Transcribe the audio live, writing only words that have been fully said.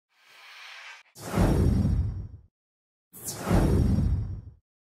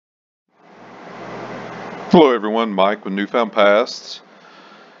Hello everyone, Mike with Newfound Pasts.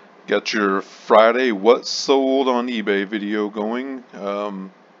 Got your Friday What Sold on eBay video going.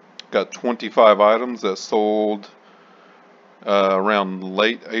 Got 25 items that sold around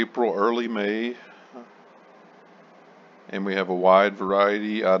late April, early May. And we have a wide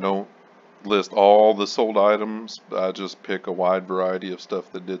variety. I don't list all the sold items. I just pick a wide variety of stuff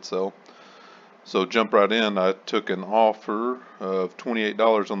that did sell. So jump right in. I took an offer of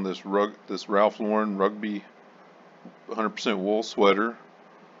 $28 on this Ralph Lauren Rugby 100% wool sweater.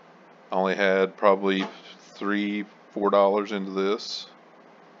 I only had probably $3-4 into this.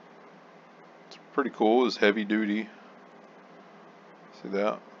 It's pretty cool. It's heavy duty. See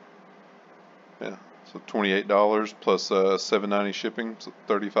that? Yeah. So $28 plus $7.90 shipping, so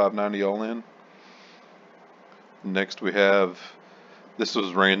 $35.90 all in. Next we have, this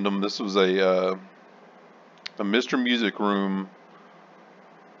was random. This was a Mr. Music Room,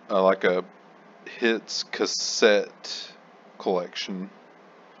 like a hits cassette collection,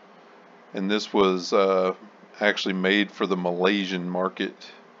 and this was actually made for the Malaysian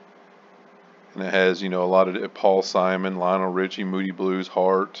market, and it has, you know, a lot of Paul Simon, Lionel Richie, Moody Blues,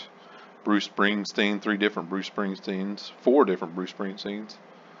 Heart, Bruce Springsteen, 4 different Bruce Springsteens,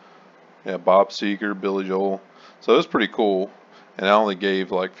 yeah, Bob Seger, Billy Joel. So it was pretty cool, and I only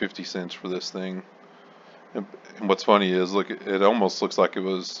gave like 50 cents for this thing. And what's funny is, look, it almost looks like it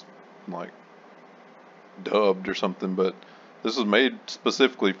was like dubbed or something, but this was made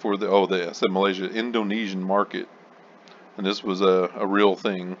specifically for I said Malaysia, Indonesian market, and this was a real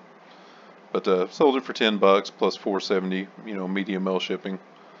thing. But sold it for $10 plus $4.70, you know, medium mail shipping.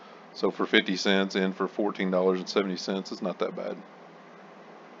 So for 50 cents and for $14.70, it's not that bad.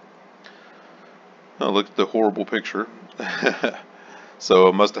 Now look at the horrible picture. So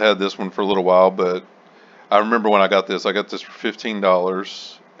I must have had this one for a little while, but I remember when I got this for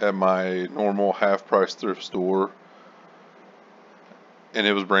 $15 at my normal half-price thrift store, and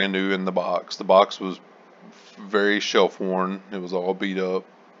it was brand new in the box. The box was very shelf-worn. It was all beat up,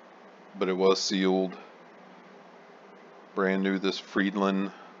 but it was sealed. Brand new, this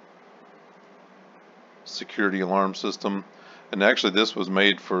Friedland security alarm system. And actually this was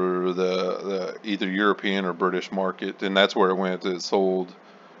made for the either European or British market, and that's where it went. It sold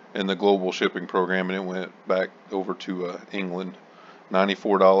in the global shipping program, and it went back over to England.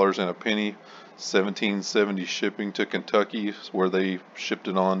 $94 and a penny, $17.70 shipping to Kentucky, where they shipped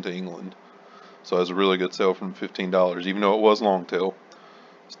it on to England. So it was a really good sale from $15, even though it was long tail.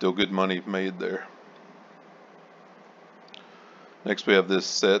 Still good money made there. Next we have this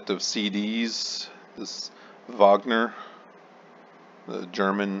set of CDs, this Wagner, the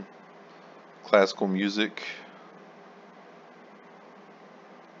German classical music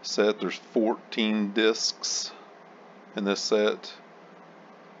set. There's 14 discs in this set,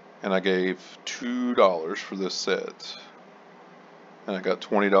 and I gave $2 for this set, and I got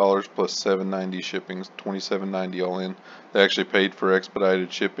 $20 plus $7.90 shipping, $27.90 all in. They actually paid for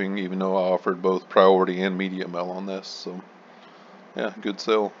expedited shipping, even though I offered both priority and medium mail on this. So yeah, good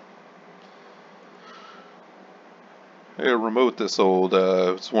sale. A remote that sold,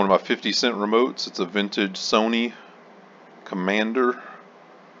 it's one of my 50-cent remotes. It's a vintage Sony Commander.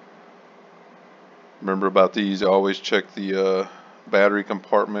 Remember about these, I always check the battery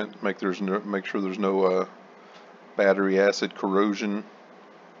compartment, make sure there's no battery acid corrosion.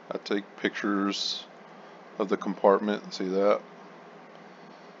 I take pictures of the compartment, see that.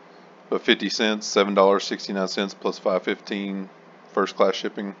 But 50 cents, $7.69 plus $5.15 first class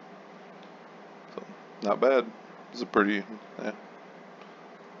shipping. So not bad. It's a pretty, yeah.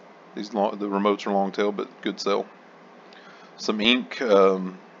 The remotes are long tail, but good sell. Some ink,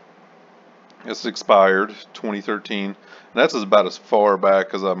 it's expired, 2013. And that's about as far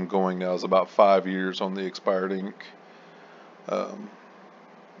back as I'm going now. It's about 5 years on the expired ink.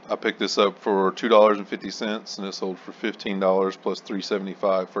 I picked this up for $2.50, and it sold for $15 plus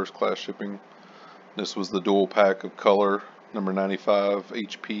 $3.75 first class shipping. This was the dual pack of color, number 95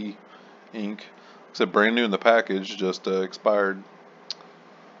 HP ink. Except brand new in the package, just expired.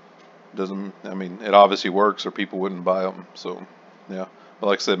 Doesn't, I mean, it obviously works or people wouldn't buy them. So yeah, but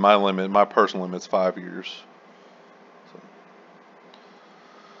like I said, my personal limit's 5 years. So.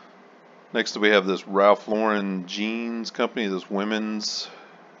 Next we have this Ralph Lauren Jeans Company, this women's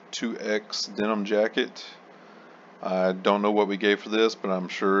 2X denim jacket. I don't know what we gave for this, but I'm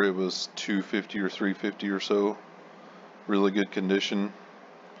sure it was $2.50 or $3.50 or so. Really good condition.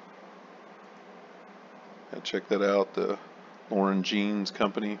 Yeah, check that out, the Lauren Jeans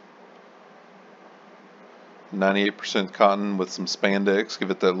Company. 98% cotton with some spandex,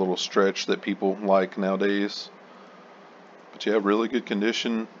 give it that little stretch that people like nowadays. But yeah, really good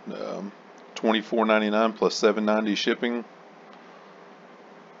condition. $24.99 plus $7.90 shipping.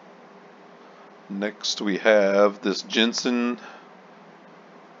 Next we have this Jensen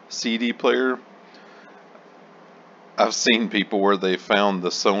CD player. I've seen people where they found the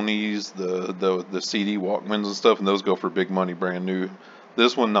Sonys, the CD Walkmans and stuff, and those go for big money brand new.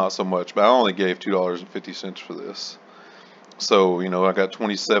 This one not so much, but I only gave $2.50 for this. So, you know, I got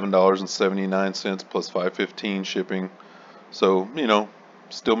 $27.79 plus $5.15 shipping. So, you know,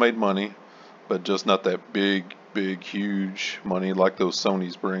 still made money, but just not that big, huge money like those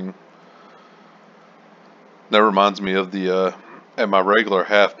Sonys bring. That reminds me of the at my regular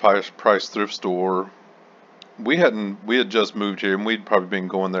half price thrift store. We had just moved here, and we'd probably been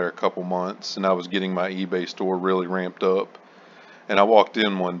going there a couple months, and I was getting my eBay store really ramped up. And I walked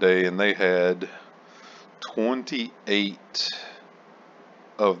in one day, and they had 28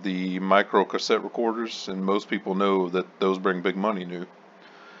 of the micro cassette recorders, and most people know that those bring big money new.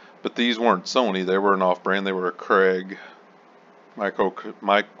 But these weren't Sony, they were an off-brand, they were a Craig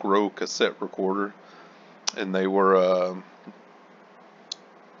micro cassette recorder, and they were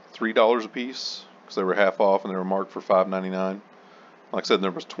 $3 a piece, because they were half off and they were marked for $5.99. Like I said,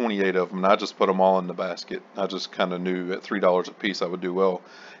 there was 28 of them, and I just put them all in the basket. I just kind of knew at $3 a piece I would do well.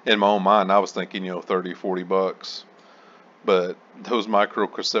 In my own mind, I was thinking, you know, 30, 40 bucks. But those micro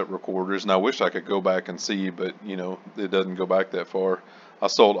cassette recorders, and I wish I could go back and see, but, you know, it doesn't go back that far. I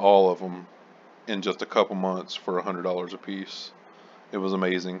sold all of them in just a couple months for $100 a piece. It was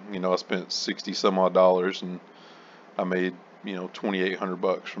amazing. You know, I spent 60 some odd dollars, and I made, you know, 2,800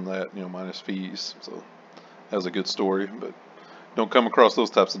 bucks from that, you know, minus fees. So that was a good story, but don't come across those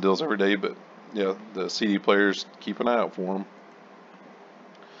types of deals every day. But yeah, the CD players, keep an eye out for them.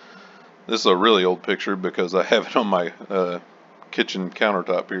 This is a really old picture because I have it on my kitchen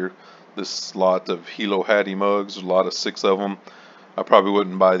countertop here. This lot of Hilo Hattie mugs, a lot of 6 of them. I probably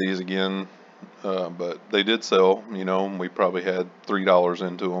wouldn't buy these again, but they did sell, you know, and we probably had $3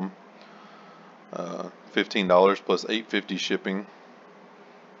 into them. $15 plus $8.50 shipping.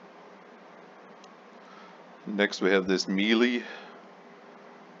 Next we have this Miele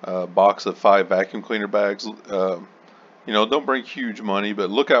box of 5 vacuum cleaner bags. You know, don't bring huge money,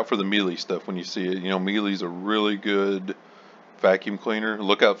 but look out for the Miele stuff when you see it. You know, Miele's a really good vacuum cleaner.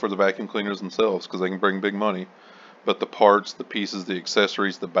 Look out for the vacuum cleaners themselves because they can bring big money. But the parts, the pieces, the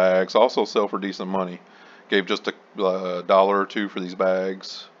accessories, the bags also sell for decent money. Gave just a dollar or two for these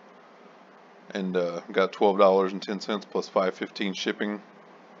bags, and got $12.10 plus $5.15 shipping.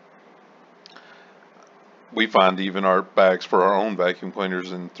 We find even our bags for our own vacuum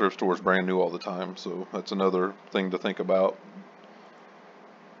cleaners in thrift stores brand new all the time, so that's another thing to think about.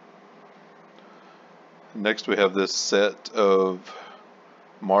 Next we have this set of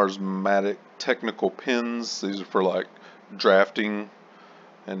Marsmatic technical pins. These are for like drafting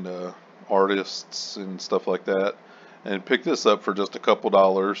and artists and stuff like that. And picked this up for just a couple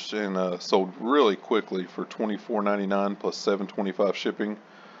dollars, and sold really quickly for $24.99 plus $7.25 shipping.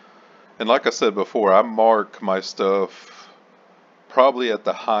 And like I said before, I mark my stuff probably at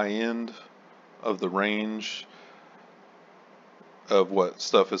the high end of the range of what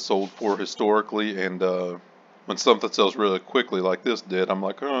stuff is sold for historically. And when something sells really quickly like this did, I'm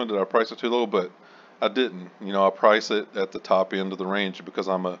like, oh, did I price it too low? But I didn't. You know, I price it at the top end of the range because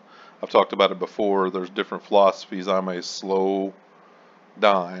I've talked about it before, there's different philosophies. I'm a slow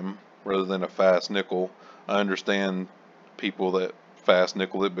dime rather than a fast nickel. I understand people that fast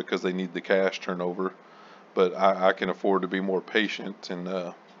nickel it because they need the cash turnover, but I can afford to be more patient. And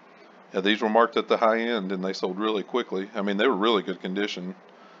yeah, these were marked at the high end and they sold really quickly. I mean, they were really good condition,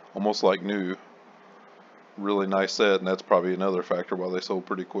 almost like new. Really nice set, and that's probably another factor why they sold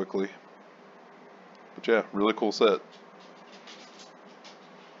pretty quickly. But yeah, really cool set.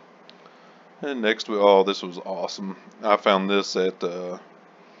 And next oh, this was awesome. I found this at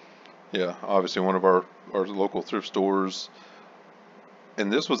yeah, obviously one of our local thrift stores.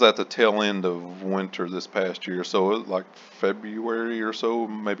 And this was at the tail end of winter this past year, so it was like February or so,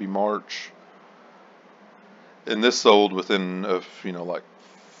 maybe March. And this sold within you know, like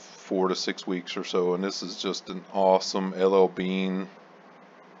 4 to 6 weeks or so. And this is just an awesome LL Bean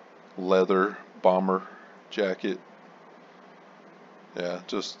leather bomber jacket. Yeah,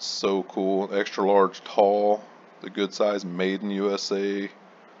 just so cool. Extra large, tall, the good size, made in USA.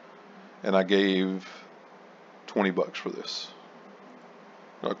 And I gave 20 bucks for this.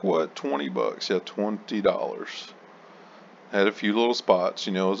 Like, what? 20 bucks? Yeah, $20. Had a few little spots,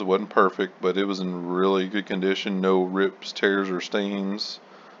 you know, it wasn't perfect, but it was in really good condition. No rips, tears, or stains.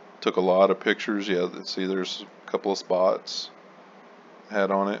 Took a lot of pictures. Yeah, see, there's a couple of spots had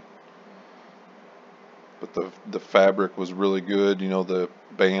on it. but the fabric was really good. You know, the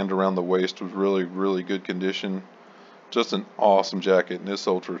band around the waist was really good condition. Just an awesome jacket, and this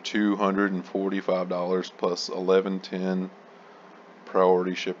sold for $245 plus $11.10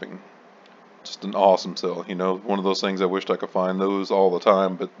 priority shipping. Just an awesome sale. You know, one of those things I wished I could find those all the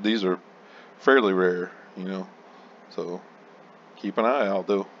time, but these are fairly rare, you know. So keep an eye out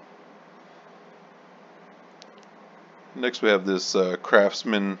though. Next we have this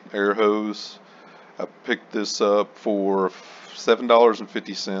Craftsman air hose. I picked this up for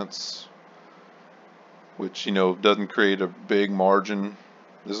 $7.50, which, you know, doesn't create a big margin.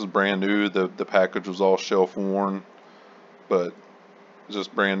 This is brand new. The package was all shelf worn, but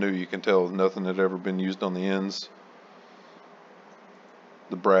just brand new. You can tell nothing had ever been used on the ends.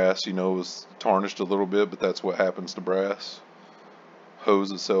 The brass, you know, was tarnished a little bit, but that's what happens to brass.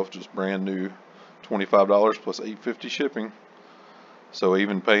 Hose itself just brand new, $25 plus $8.50 shipping. So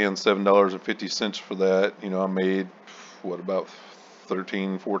even paying $7.50 for that, you know, I made what, about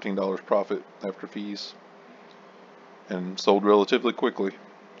 $13, $14 profit after fees, and sold relatively quickly.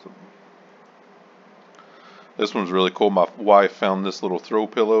 So this one's really cool. My wife found this little throw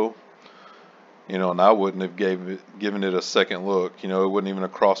pillow, you know, and I wouldn't have given it a second look. You know, it wouldn't even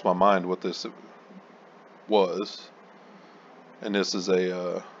have crossed my mind what this was. And this is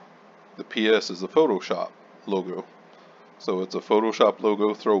the PS is the Photoshop logo. So it's a Photoshop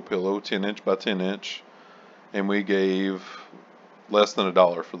logo throw pillow, 10 inch by 10 inch, and we gave less than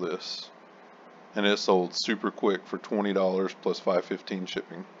 $1 for this. And it sold super quick for $20 plus $5.15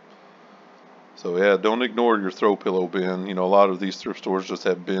 shipping. So yeah, don't ignore your throw pillow bin. You know, a lot of these thrift stores just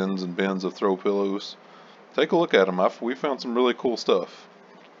have bins and bins of throw pillows. Take a look at them. We found some really cool stuff.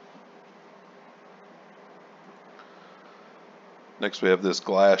 Next we have this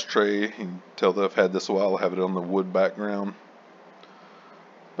glass tray. You can tell that I've had this a while. I have it on the wood background.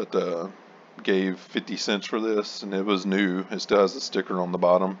 But gave 50 cents for this, and it was new. It still has the sticker on the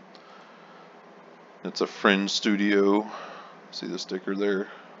bottom. It's a Fringe Studio. See the sticker there?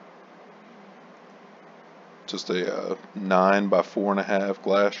 Just a 9 by 4.5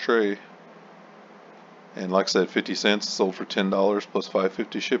 glass tray. And like I said, 50 cents, sold for $10 plus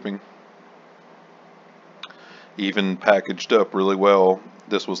 $5.50 shipping. Even packaged up really well.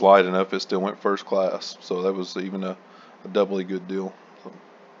 This was light enough, it still went first class. So that was even a doubly good deal. So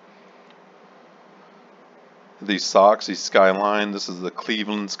these socks, these Skyline, this is the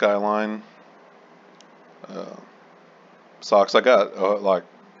Cleveland Skyline socks. I got like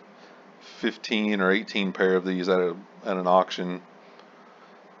 15 or 18 pair of these at an auction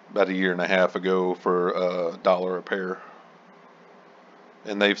about a year and a half ago for $1 a pair.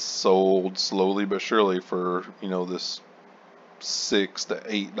 And they've sold slowly but surely for, you know, this $6 to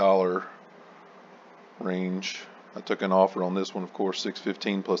 $8 range. I took an offer on this one, of course,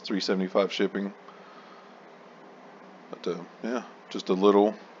 $6.15 plus $3.75 shipping. But yeah, just a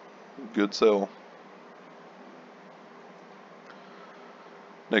little good sell.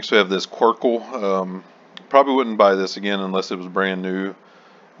 Next we have this Quirkle. Probably wouldn't buy this again unless it was brand new.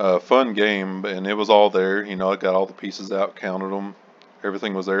 Fun game, and it was all there. You know, I got all the pieces out, counted them.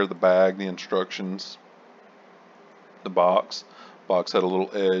 Everything was there, the bag, the instructions, the box. Box had a little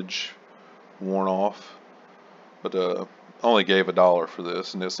edge worn off. But only gave $1 for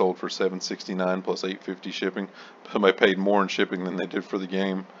this, and it sold for $7.69 plus $8.50 shipping. Somebody paid more in shipping than they did for the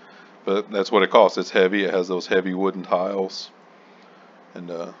game. But that's what it costs. It's heavy. It has those heavy wooden tiles. And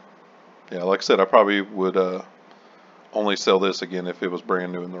yeah, like I said, I probably would only sell this again if it was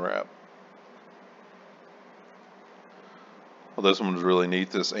brand new in the wrap. Well, this one was really neat.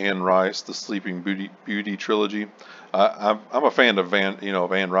 This Anne Rice, the Sleeping Beauty trilogy. I'm a fan of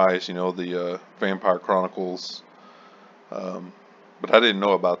Anne Rice. You know, the Vampire Chronicles. But I didn't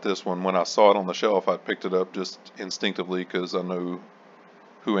know about this one. When I saw it on the shelf, I picked it up just instinctively because I know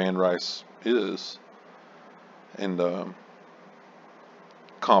who Anne Rice is, and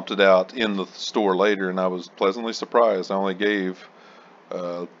comped it out in the store later, and I was pleasantly surprised. I only gave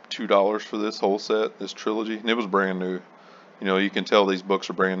 $2 for this whole set, this trilogy, and it was brand new. You know, you can tell these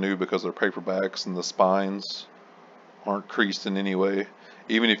books are brand new because they're paperbacks and the spines aren't creased in any way.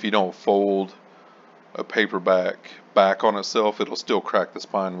 Even if you don't fold a paperback back on itself, it'll still crack the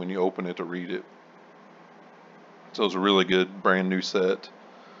spine when you open it to read it. So it's a really good brand new set,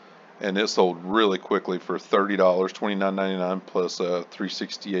 and it sold really quickly for $30, $29.99 plus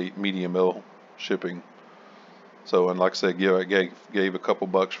 $3.68 medium L shipping. So, and like I said, I gave a couple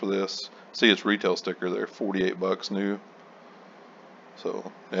bucks for this. See its retail sticker there, 48 bucks new.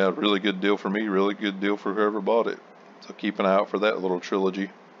 So yeah, really good deal for me, really good deal for whoever bought it. So keep an eye out for that little trilogy.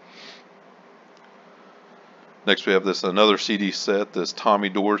 Next we have this another CD set, this Tommy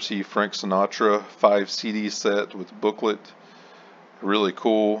Dorsey, Frank Sinatra 5 CD set with booklet. Really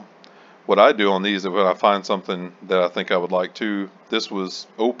cool. What I do on these, if I find something that I think I would like to, this was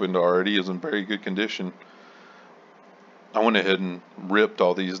opened already, is in very good condition. I went ahead and ripped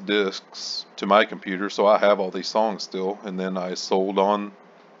all these discs to my computer, so I have all these songs still, and then I sold on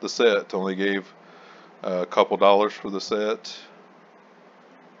the set. Only gave a couple dollars for the set,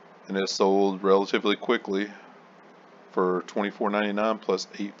 and it sold relatively quickly for $24.99 plus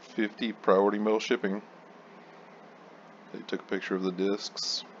 $8.50 priority mail shipping. They took a picture of the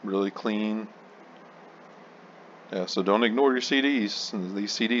discs, really clean. Yeah, so don't ignore your CDs.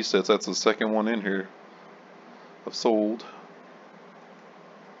 These CD sets, that's the second one in here I've sold.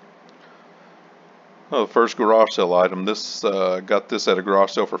 Oh, first garage sale item. This got this at a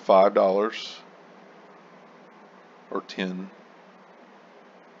garage sale for $5 or 10.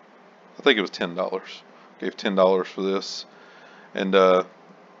 I think it was $10. Gave $10 for this, and it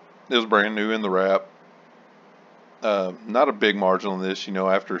was brand new in the wrap. Not a big margin on this, you know.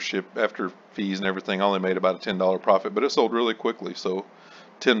 After fees and everything, I only made about a $10 profit, but it sold really quickly. So,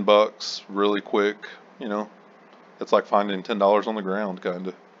 $10, really quick. You know, it's like finding $10 on the ground, kind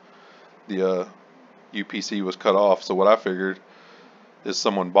of. The UPC was cut off, so what I figured is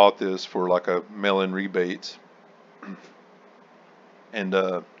someone bought this for like a mail-in rebate and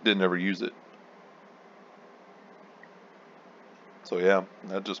didn't ever use it. So yeah,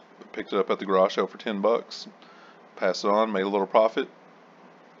 I just picked it up at the garage sale for $10. Passed it on, made a little profit.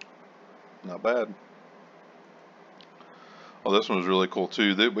 Not bad. Oh, this one was really cool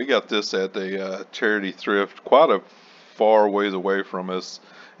too. We got this at a charity thrift quite a far ways away from us,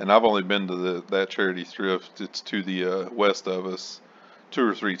 and I've only been to that charity thrift. It's to the west of us 2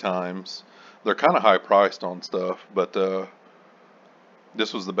 or 3 times. They're kind of high priced on stuff, but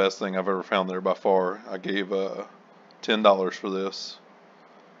this was the best thing I've ever found there by far. I gave $10 for this,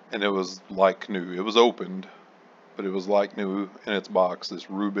 and it was like new. It was opened, but it was like new in its box. This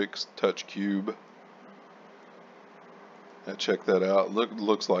Rubik's Touch Cube. Yeah, check that out.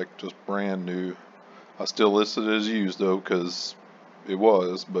 Looks like just brand new. I still listed it as used though, because it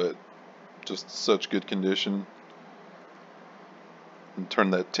was, but just such good condition. And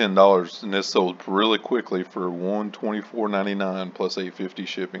turned that $10, and this sold really quickly for $124.99 plus $8.50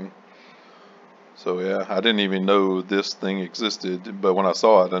 shipping. So yeah, I didn't even know this thing existed, but when I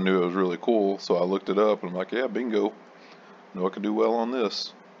saw it, I knew it was really cool. So I looked it up, and I'm like, yeah, bingo. Know I could do well on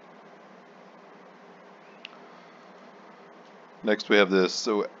this. Next we have this.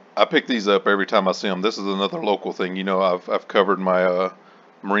 So I pick these up every time I see them. This is another local thing. You know, I've covered my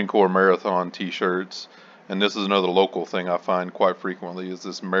Marine Corps Marathon T-shirts, and this is another local thing I find quite frequently. Is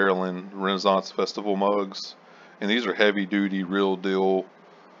this Maryland Renaissance Festival mugs, and these are heavy-duty, real deal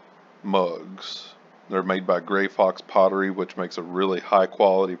mugs. They're made by Gray Fox Pottery, which makes a really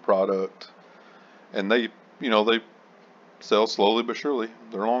high-quality product, and they sell slowly but surely.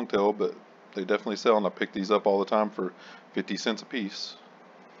 They're long tail, but they definitely sell, and I pick these up all the time for 50 cents a piece.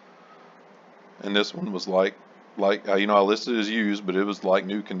 And this one was like I listed it as used, but it was like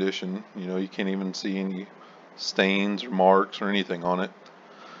new condition. You know, you can't even see any stains or marks or anything on it.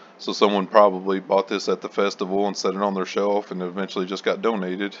 So someone probably bought this at the festival and set it on their shelf, and eventually just got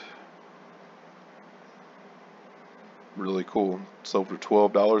donated. Really cool. Sold for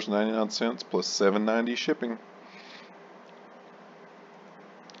 $12.99 plus $7.90 shipping.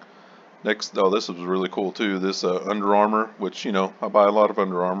 Next, oh, this was really cool too. This Under Armour, which, you know, I buy a lot of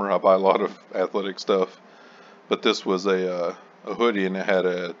Under Armour. I buy a lot of athletic stuff. But this was a hoodie, and it had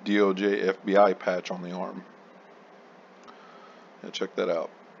a DOJ FBI patch on the arm. Yeah, check that out.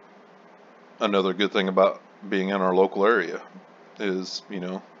 Another good thing about being in our local area is, you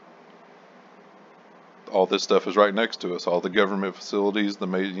know, all this stuff is right next to us. All the government facilities, the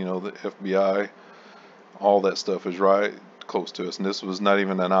FBI, all that stuff is right close to us. And this was not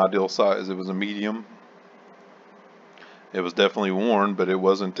even an ideal size. It was a medium. It was definitely worn, but it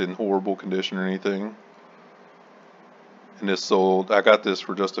wasn't in horrible condition or anything. And this sold, I got this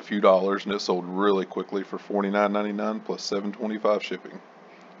for just a few dollars, and it sold really quickly for $49.99 plus $7.25 shipping.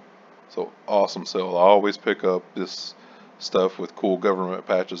 So awesome sale. I always pick up this stuff with cool government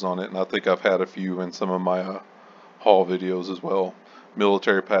patches on it, and I think I've had a few in some of my haul videos as well.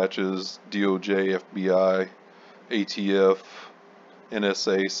 Military patches, DOJ, FBI, ATF,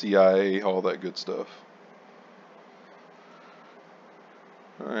 NSA, CIA, all that good stuff.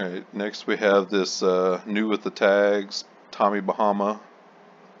 Alright, next we have this new with the tags Tommy Bahama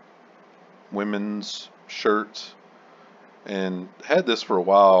women's shirt, and had this for a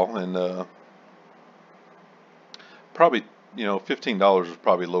while, and probably you know, $15 is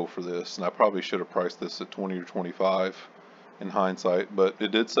probably low for this, and I probably should have priced this at 20 or 25 in hindsight, but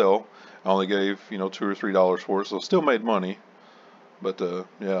it did sell. I only gave, you know, $2 or $3 for it, so still made money. But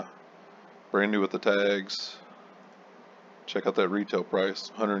yeah, brand new with the tags. Check out that retail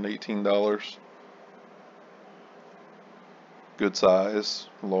price, $118. Good size,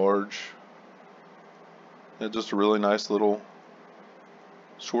 large. And just a really nice little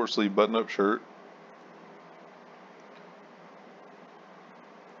short sleeve button up shirt.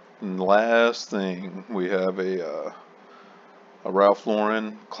 And last thing, we have a Ralph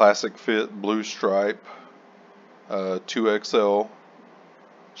Lauren classic fit blue stripe 2XL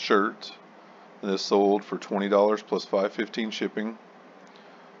shirt. And this sold for $20 plus $5.15 shipping.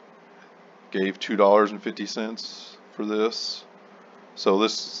 Gave $2.50 for this. So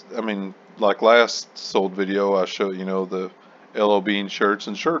this, I mean, like last sold video, I showed, you know, the LL Bean shirts,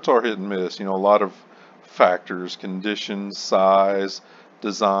 and shirts are hit and miss. You know, a lot of factors, conditions, size,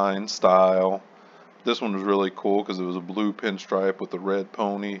 design, style. This one was really cool because it was a blue pinstripe with a red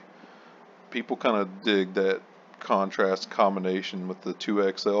pony. People kind of dig that contrast combination with the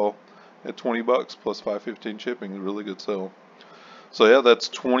 2XL at $20 plus $5.15 shipping. Really good sale. So yeah, that's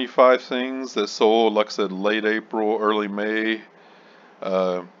 25 things that sold, like I said, late April, early May.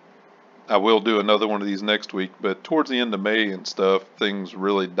 I will do another one of these next week, but towards the end of May and stuff, things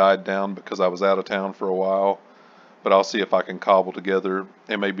really died down because I was out of town for a while. But I'll see if I can cobble together.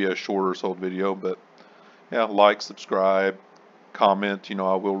 It may be a shorter sold video, but yeah, like, subscribe, comment, you know,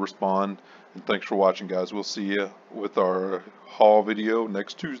 I will respond. And thanks for watching, guys. We'll see you with our haul video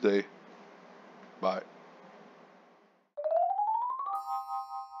next Tuesday. Bye.